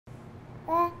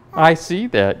I see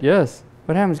that, yes.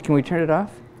 What happens? Can we turn it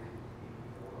off?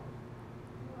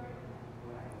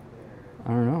 I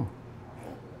don't know.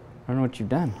 I don't know what you've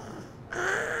done.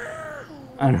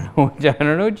 I don't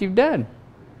know what you've done.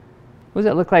 What does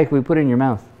that look like we put in your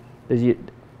mouth? Does you?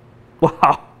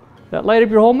 Wow, that light up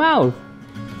your whole mouth.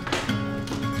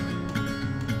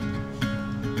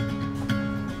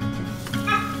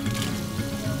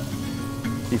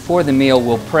 Before the meal,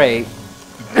 we'll pray,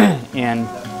 and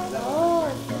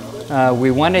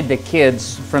we wanted the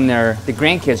kids the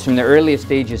grandkids from their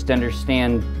earliest ages to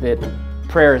understand that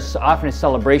prayer is often a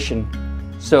celebration.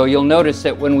 So you'll notice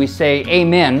that when we say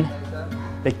amen,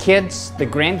 the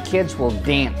grandkids will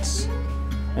dance,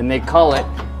 and they call it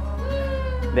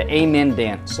the amen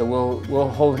dance. So we'll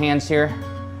hold hands here,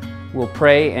 we'll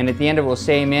pray, and at the end of it we'll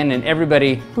say amen, and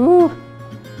everybody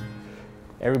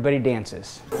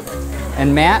dances.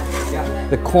 And Matt,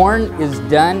 the corn is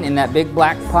done in that big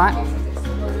black pot.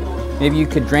 Maybe you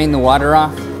could drain the water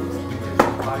off.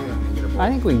 I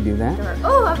think we can do that.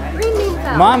 Oh, a green bean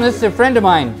fell. Mom, this is a friend of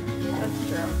mine. That's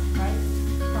true. I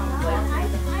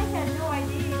had no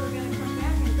idea you were going to come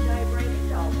back and dive right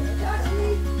into all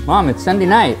this. Mom, it's Sunday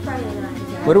night.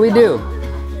 What do we do?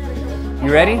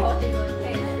 You ready?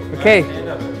 Okay,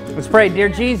 let's pray. Dear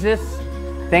Jesus,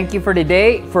 thank you for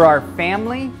today, for our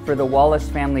family, for the Wallace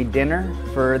family dinner,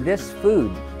 for this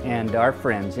food and our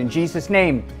friends. In Jesus'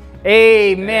 name,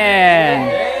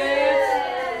 amen.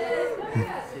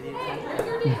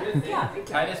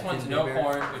 Titus wants no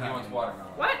corn, but he wants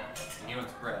watermelon. What? He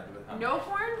wants bread with honey. No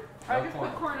corn? No I just corn.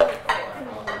 put corn on the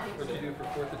What do you do for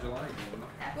 4th of July?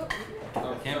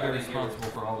 Oh, can't be responsible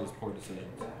for all his poor decisions.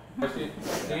 She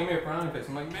gave me a frowny face.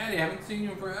 I'm like, Maddie, I haven't seen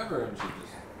you in forever. And she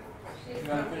just, you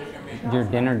gotta finish your meal. Your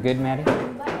dinner good, Maddie? I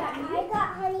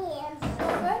got honey and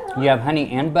butter. You have honey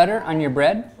and butter on your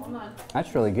bread? Hold on.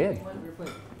 That's really good.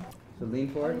 So lean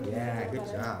forward? Yeah, good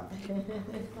job.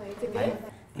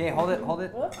 Okay, hold it. Hold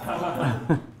it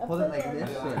like this.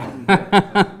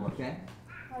 Okay.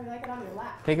 I like it on your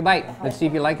lap. Take a bite. Let's see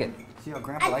if you like it. See how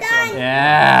Grandpa likes it on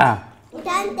Yeah.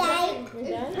 Done, Dad.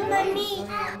 My meat,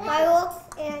 my rolls,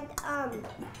 and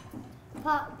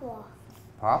popcorn.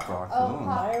 Pop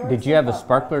rocks. Did you have a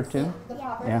sparkler too?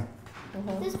 Yeah.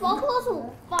 The sparklers were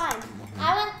fun.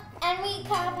 And we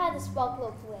kind of had a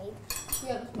sparkler parade. You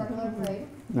have a sparkler parade?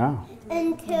 No.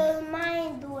 Until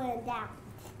mine went down.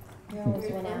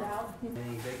 Yours went out.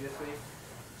 Anything big this week?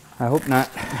 I hope not.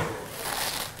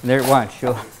 There, watch.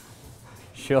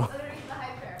 She'll.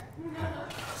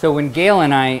 So when Gail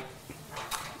and I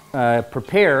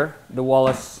prepare the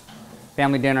Wallace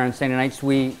family dinner on Sunday nights,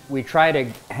 we try to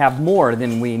have more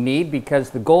than we need, because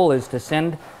the goal is to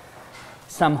send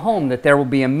some home, that there will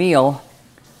be a meal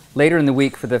later in the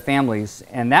week for the families,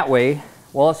 and that way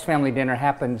Wallace family dinner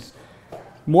happens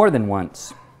more than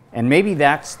once. And maybe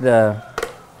that's the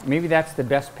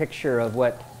best picture of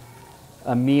what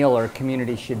a meal or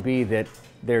community should be, that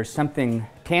there's something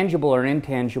tangible or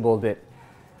intangible that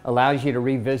allows you to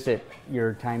revisit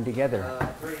your time together.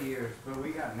 3 years, but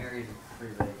we got married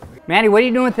pretty late. Maddie, what are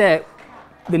you doing with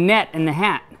the net and the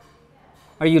hat?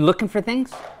 Are you looking for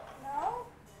things? No,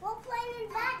 we're playing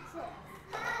adventure.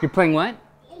 You're playing what?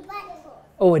 Adventure.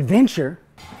 Oh, adventure.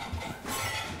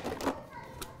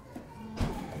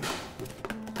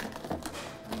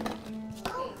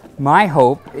 My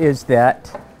hope is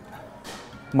that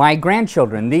my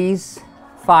grandchildren, these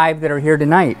 5 that are here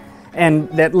tonight, and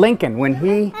that Lincoln, when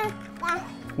he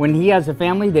has a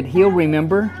family, that he'll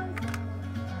remember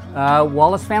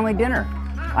Wallace family dinner.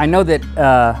 I know that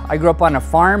I grew up on a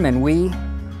farm, and we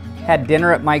had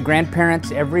dinner at my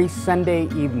grandparents' every Sunday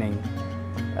evening.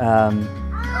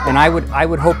 And I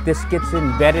would hope this gets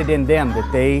embedded in them,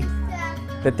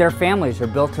 that their families are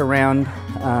built around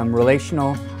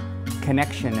relational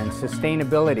connection and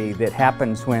sustainability that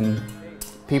happens when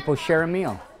people share a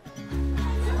meal.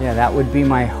 Yeah, that would be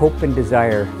my hope and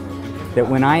desire, that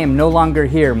when I am no longer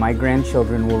here, my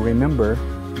grandchildren will remember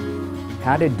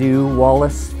how to do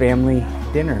Wallace family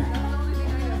dinner.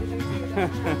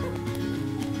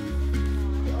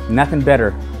 Nothing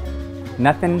better.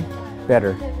 Nothing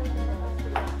better.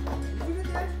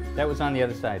 That was on the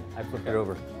other side. I flipped it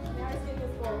over.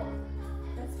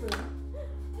 That's food.